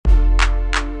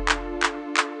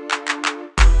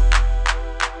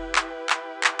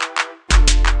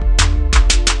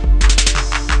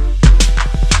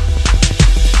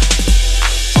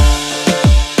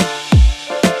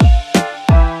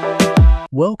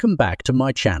Welcome back to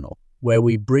my channel, where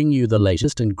we bring you the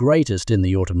latest and greatest in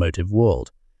the automotive world.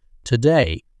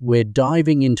 Today, we're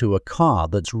diving into a car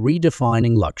that's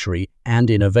redefining luxury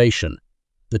and innovation,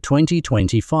 the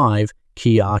 2025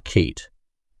 Kia Ceed.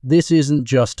 This isn't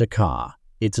just a car,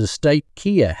 it's a state.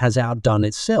 Kia has outdone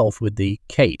itself with the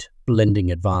Ceed,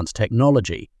 blending advanced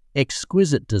technology,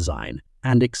 exquisite design,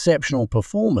 and exceptional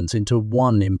performance into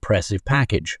one impressive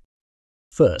package.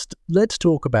 First, let's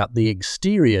talk about the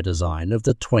exterior design of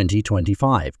the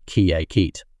 2025 Kia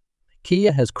Ceed.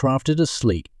 Kia has crafted a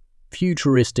sleek,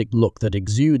 futuristic look that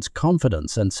exudes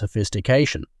confidence and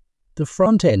sophistication. The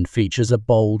front end features a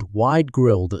bold, wide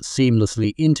grille that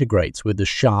seamlessly integrates with the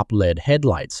sharp LED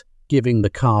headlights, giving the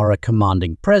car a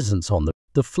commanding presence on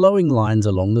the flowing lines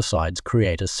along the sides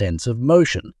create a sense of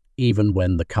motion, even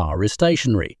when the car is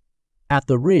stationary. At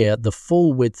the rear, the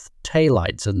full-width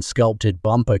taillights and sculpted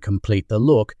bumper complete the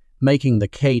look, making the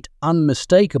Ceed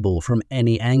unmistakable from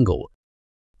any angle.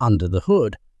 Under the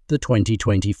hood, the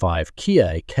 2025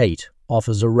 Kia Ceed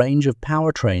offers a range of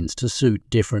powertrains to suit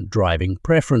different driving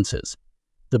preferences.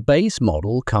 The base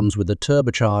model comes with a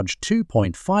turbocharged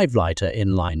 2.5-liter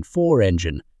inline-4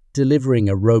 engine, delivering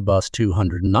a robust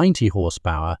 290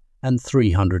 horsepower and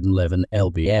 311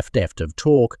 lb-ft of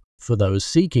torque for those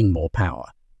seeking more power.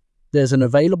 There's an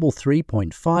available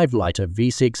 3.5-liter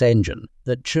V6 engine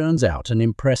that churns out an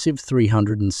impressive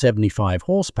 375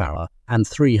 horsepower and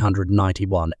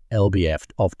 391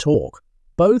 lb-ft of torque.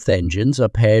 Both engines are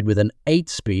paired with an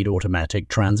 8-speed automatic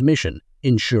transmission,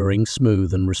 ensuring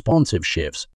smooth and responsive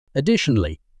shifts.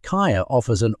 Additionally, Kia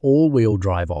offers an all-wheel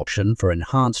drive option for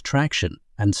enhanced traction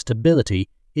and stability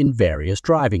in various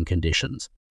driving conditions.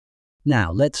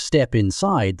 Now let's step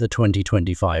inside the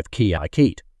 2025 Kia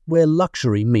Ceed, where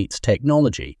luxury meets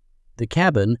technology. The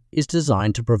cabin is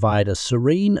designed to provide a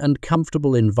serene and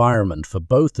comfortable environment for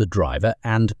both the driver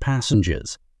and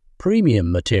passengers.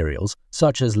 Premium materials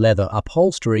such as leather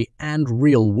upholstery and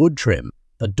real wood trim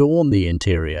adorn the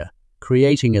interior,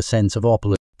 creating a sense of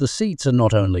opulence. The seats are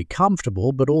not only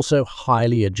comfortable but also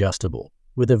highly adjustable,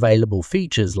 with available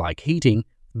features like heating,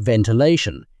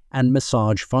 ventilation, and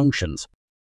massage functions.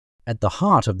 At the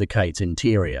heart of the Ceed's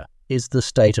interior is the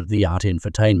state-of-the-art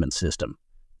infotainment system.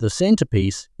 The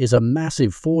centerpiece is a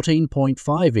massive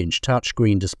 14.5-inch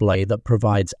touchscreen display that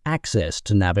provides access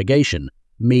to navigation,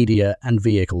 media, and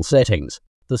vehicle settings.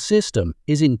 The system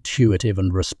is intuitive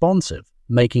and responsive,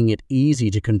 making it easy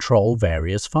to control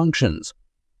various functions.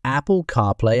 Apple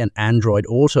CarPlay and Android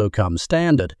Auto come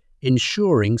standard,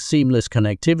 ensuring seamless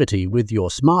connectivity with your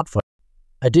smartphone.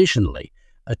 Additionally,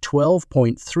 a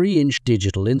 12.3-inch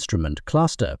digital instrument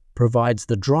cluster provides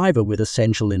the driver with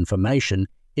essential information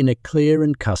in a clear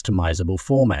and customizable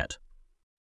format.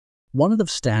 One of the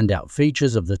standout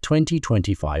features of the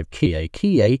 2025 Kia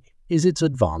Ceed is its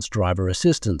advanced driver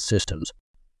assistance systems.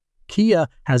 Kia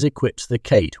has equipped the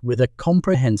Ceed with a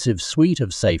comprehensive suite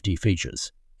of safety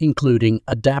features, including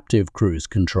adaptive cruise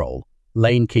control,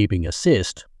 lane keeping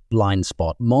assist, blind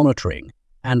spot monitoring,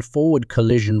 and forward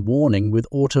collision warning with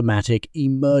automatic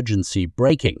emergency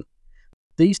braking.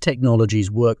 These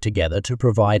technologies work together to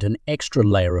provide an extra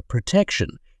layer of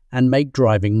protection and make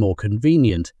driving more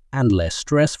convenient and less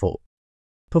stressful.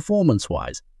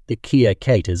 Performance-wise, the Kia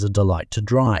Ceed is a delight to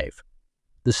drive.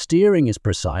 The steering is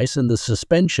precise and the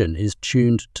suspension is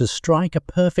tuned to strike a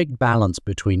perfect balance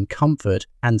between comfort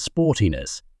and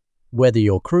sportiness. Whether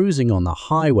you're cruising on the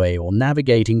highway or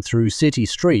navigating through city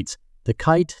streets, the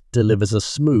Ceed delivers a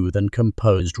smooth and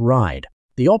composed ride.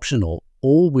 The optional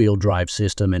all-wheel drive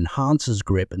system enhances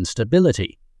grip and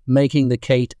stability, making the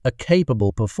Ceed a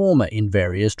capable performer in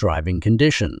various driving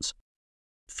conditions.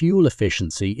 Fuel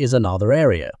efficiency is another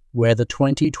area where the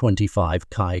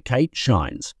 2025 Kia Ceed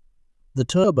shines. The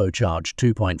turbocharged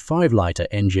 2.5-liter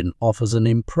engine offers an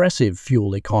impressive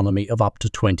fuel economy of up to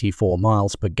 24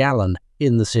 miles per gallon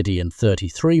in the city and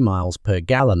 33 miles per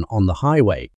gallon on the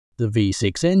highway. The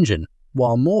V6 engine,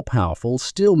 while more powerful,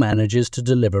 still manages to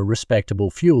deliver respectable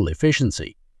fuel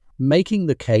efficiency, making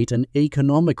the Ceed an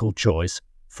economical choice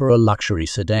for a luxury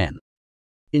sedan.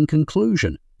 In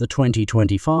conclusion, the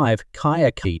 2025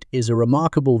 Kia Ceed is a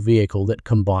remarkable vehicle that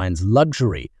combines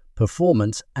luxury,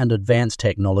 performance, and advanced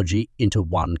technology into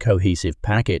one cohesive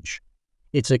package.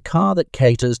 It's a car that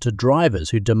caters to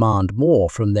drivers who demand more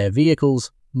from their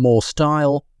vehicles: more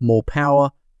style, more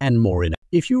power, and more innovation.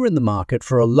 If you're in the market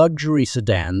for a luxury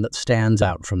sedan that stands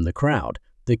out from the crowd,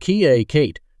 the Kia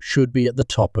Ceed should be at the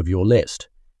top of your list.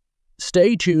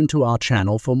 Stay tuned to our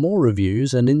channel for more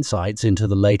reviews and insights into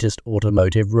the latest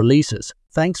automotive releases.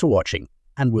 Thanks for watching,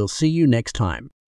 and we'll see you next time.